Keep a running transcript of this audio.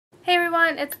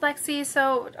everyone, it's Lexi.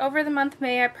 So over the month of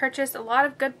May I purchased a lot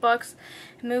of good books,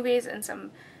 movies, and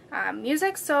some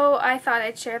music, so I thought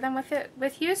I'd share them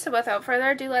with you. So without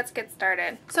further ado, let's get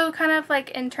started. So kind of like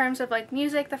in terms of like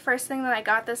music, the first thing that I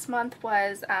got this month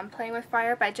was Playing with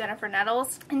Fire by Jennifer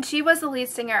Nettles, and she was the lead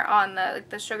singer on the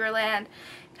Sugarland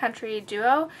country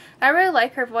duo. I really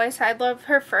like her voice. I love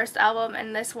her first album,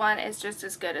 and this one is just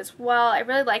as good as well. I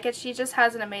really like it. She just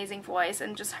has an amazing voice,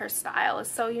 and just her style is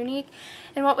so unique.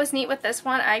 And what was neat with this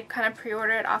one, I kind of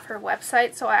pre-ordered off her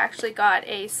website, so I actually got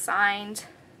a signed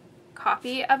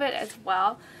copy of it as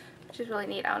well, which is really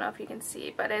neat. I don't know if you can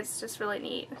see, but it's just really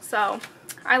neat. So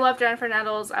I love Jennifer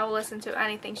Nettles. I will listen to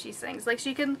anything she sings. Like,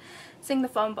 she can sing The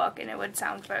Phone Book and it would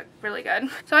sound really good.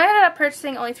 So I ended up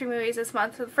purchasing only 3 movies this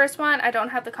month. So the first one, I don't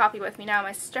have the copy with me now.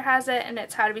 My sister has it, and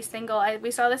it's How to Be Single. We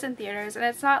saw this in theaters, and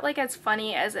it's not like as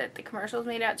funny as the commercials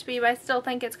made out to be, but I still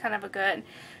think it's kind of a good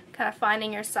kind of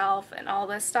finding yourself and all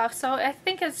this stuff. So I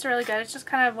think it's really good. It's just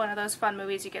kind of one of those fun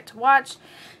movies you get to watch.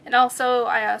 And also,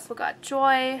 I also got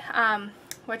Joy,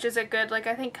 which is a good, like,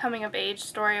 I think coming of age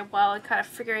story as well, and kind of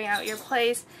figuring out your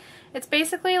place. It's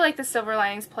basically like the Silver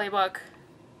Linings Playbook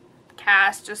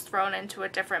cast just thrown into a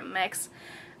different mix,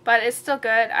 but it's still good.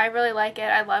 I really like it.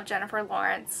 I love Jennifer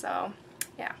Lawrence, so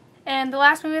yeah. And the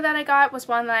last movie that I got was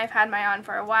one that I've had my eye on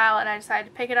for a while, and I decided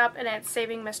to pick it up, and it's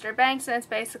Saving Mr. Banks, and it's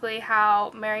basically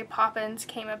how Mary Poppins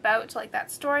came about, like that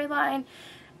storyline.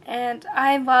 And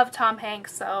I love Tom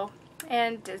Hanks, so,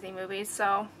 and Disney movies,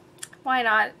 so why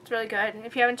not? It's really good.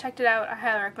 If you haven't checked it out, I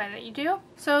highly recommend that you do.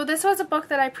 So this was a book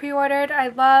that I pre-ordered. I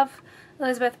love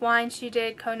Elizabeth Wine. She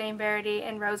did Codename Verity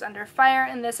and Rose Under Fire,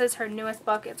 and this is her newest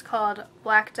book. It's called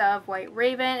Black Dove, White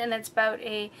Raven, and it's about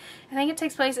I think it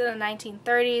takes place in the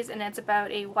 1930s, and it's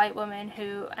about a white woman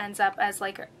who ends up as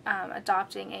like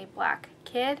adopting a black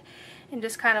kid, and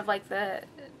just kind of like the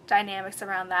dynamics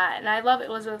around that. And I love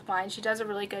Elizabeth Wine. She does a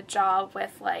really good job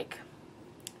with like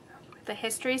the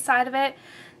history side of it.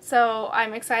 So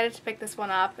I'm excited to pick this one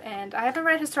up, and I haven't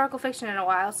read historical fiction in a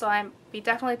while, so I'm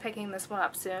definitely picking this one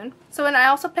up soon. So, and I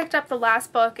also picked up the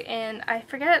last book in, I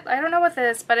don't know what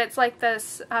this, but it's like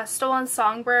this Stolen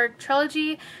Songbird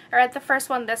trilogy. I read the first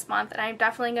one this month, and I'm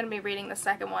definitely going to be reading the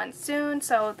second one soon.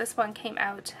 So this one came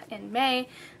out in May,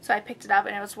 so I picked it up,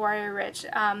 and it was Warrior Rich.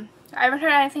 I haven't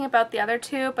heard anything about the other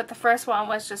two, but the first one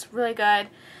was just really good.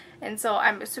 And so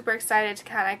I'm super excited to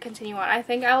kind of continue on. I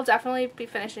think I will definitely be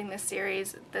finishing this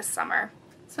series this summer.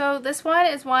 So this one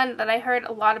is one that I heard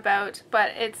a lot about, but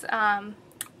it's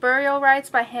Burial Rites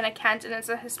by Hannah Kent, and it's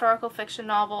a historical fiction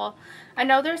novel. I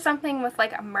know there's something with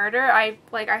like a murder. I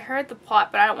heard the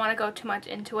plot, but I don't want to go too much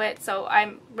into it. So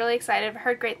I'm really excited. I've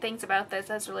heard great things about this.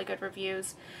 It has really good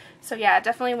reviews. So yeah,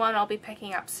 definitely one I'll be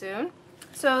picking up soon.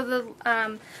 So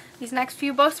these next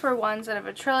few books were ones out of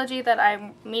a trilogy that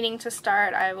I'm meaning to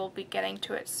start. I will be getting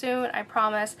to it soon, I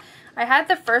promise. I had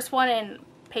the first one in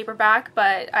paperback,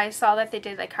 but I saw that they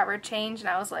did a cover change, and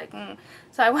I was like,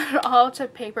 So I went all to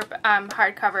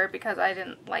hardcover because I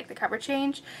didn't like the cover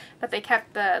change, but they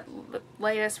kept the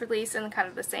latest release in kind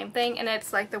of the same thing, and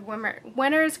it's like the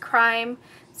Winner's Crime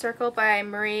Circle by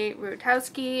Marie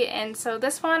Rutowski. And so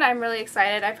this one I'm really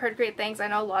excited. I've heard great things. I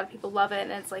know a lot of people love it,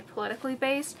 and it's like politically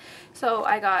based. So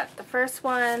I got the first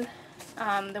one,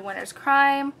 The Winner's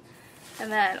Crime, and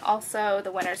then also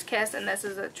The Winner's Kiss, and this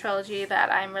is a trilogy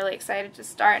that I'm really excited to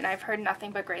start, and I've heard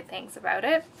nothing but great things about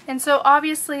it. And so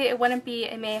obviously it wouldn't be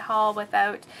a May haul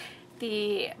without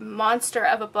the monster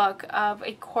of a book of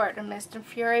A Court of Mist and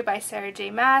Fury by Sarah J.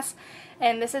 Maas.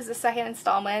 And this is the second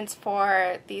installment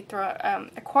for the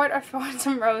A Court of Thorns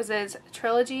and Roses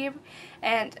trilogy.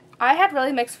 And I had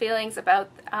really mixed feelings about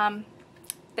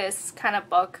this kind of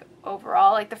book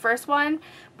overall, like the first one,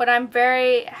 but I'm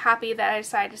very happy that I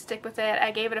decided to stick with it.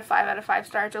 I gave it a 5 out of 5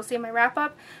 stars. You'll see in my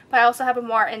wrap-up, but I also have a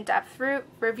more in-depth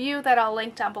review that I'll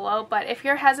link down below. But if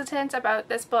you're hesitant about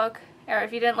this book, or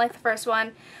if you didn't like the first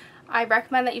one, I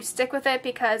recommend that you stick with it,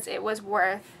 because it was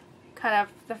worth kind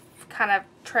of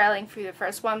trailing through the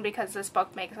first one, because this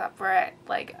book makes up for it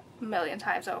like a million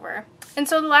times over. And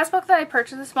so the last book that I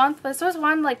purchased this month, this was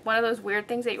one of those weird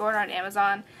things that you order on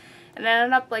Amazon, and it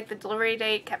ended up like the delivery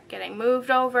date kept getting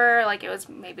moved over. Like it was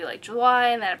maybe like July,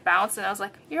 and then it bounced, and I was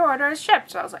like, your order is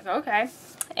shipped. So I was like, okay.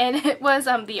 And it was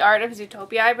The Art of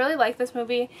Zootopia. I really like this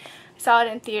movie. I saw it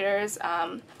in theaters,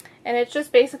 and it's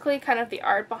just basically kind of the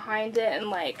art behind it, and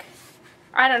like,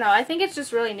 I don't know, I think it's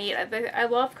just really neat. I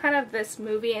love kind of this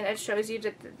movie, and it shows you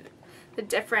the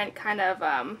different kind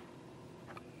of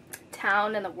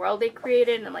town and the world they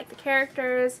created, and like the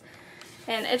characters,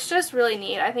 and it's just really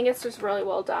neat. I think it's just really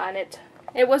well done.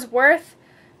 It was worth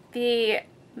the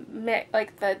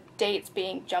like the dates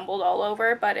being jumbled all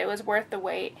over, but it was worth the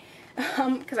wait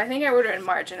because I think I ordered it in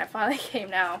March and it finally came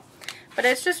now. But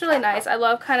it's just really nice. I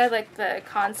love kind of like the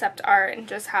concept art and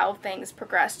just how things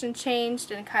progressed and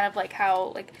changed, and kind of like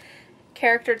how like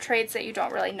character traits that you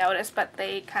don't really notice but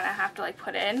they kind of have to like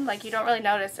put in. Like you don't really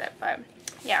notice it, but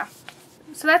yeah.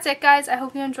 So that's it, guys. I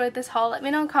hope you enjoyed this haul. Let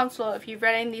me know in comments below if you've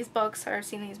read any of these books or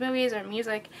seen these movies or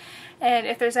music, and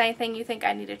if there's anything you think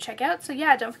I need to check out. So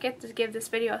yeah, don't forget to give this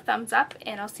video a thumbs up,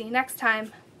 and I'll see you next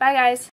time. Bye, guys.